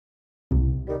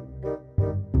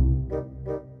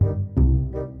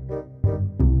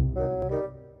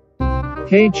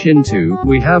Hey Chintu,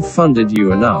 we have funded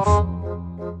you enough.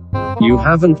 You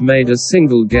haven't made a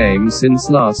single game since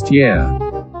last year.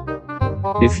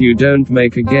 If you don't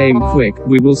make a game quick,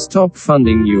 we will stop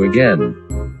funding you again.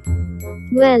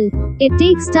 Well, it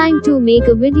takes time to make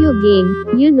a video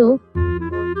game, you know.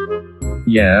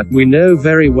 Yeah, we know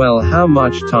very well how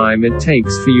much time it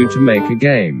takes for you to make a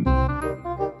game.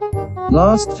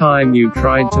 Last time you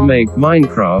tried to make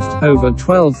Minecraft, over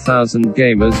 12,000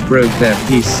 gamers broke their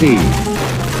PC.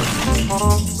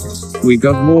 We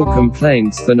got more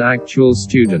complaints than actual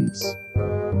students.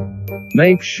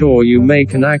 Make sure you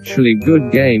make an actually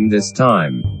good game this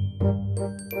time.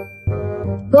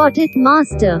 Got it,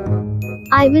 master.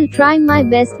 I will try my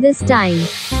best this time.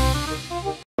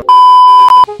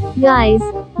 Guys,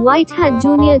 Whitehat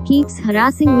Jr keeps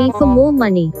harassing me for more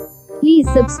money. Please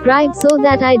subscribe so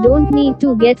that I don't need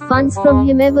to get funds from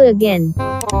him ever again.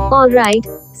 Alright,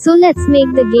 so let's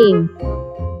make the game.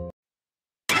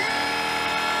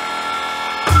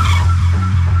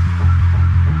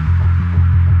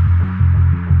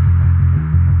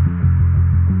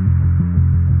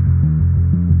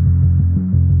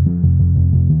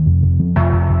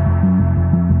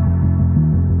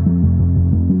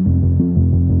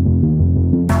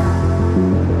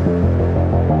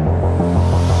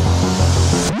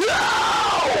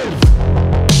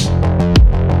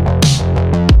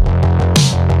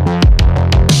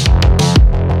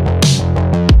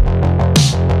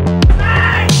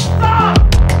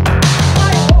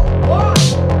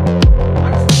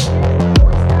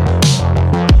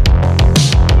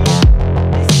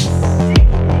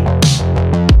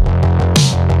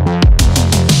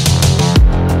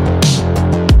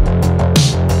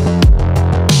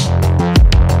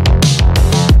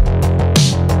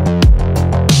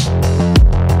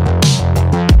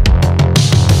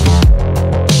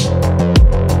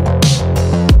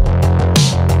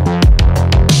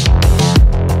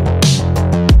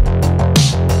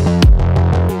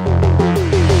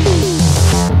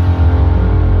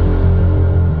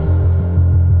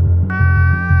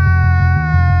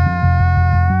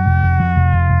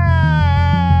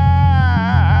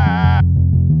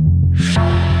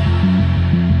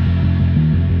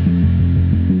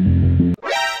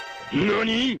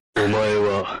 NANI?! お前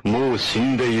はもう死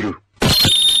んでいる。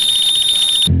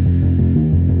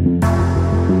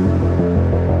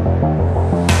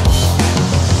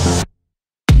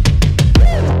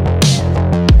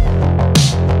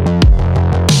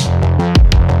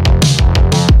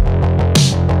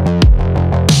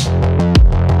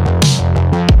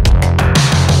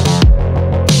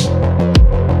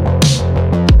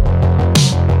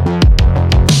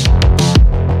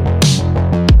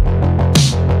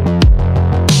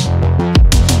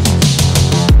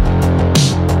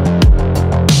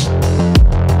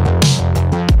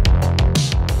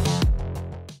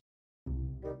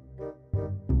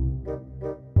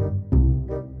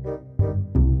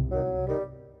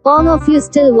All of you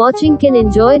still watching can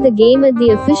enjoy the game at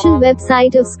the official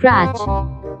website of Scratch.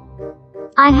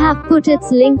 I have put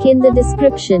its link in the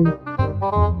description.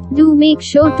 Do make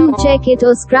sure to check it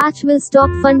or Scratch will stop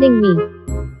funding me.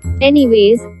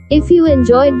 Anyways, if you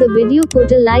enjoyed the video,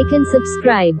 put a like and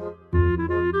subscribe.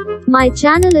 My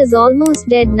channel is almost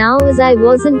dead now as I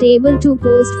wasn't able to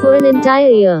post for an entire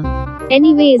year.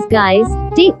 Anyways guys,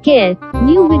 take care.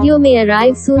 New video may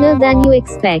arrive sooner than you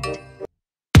expect.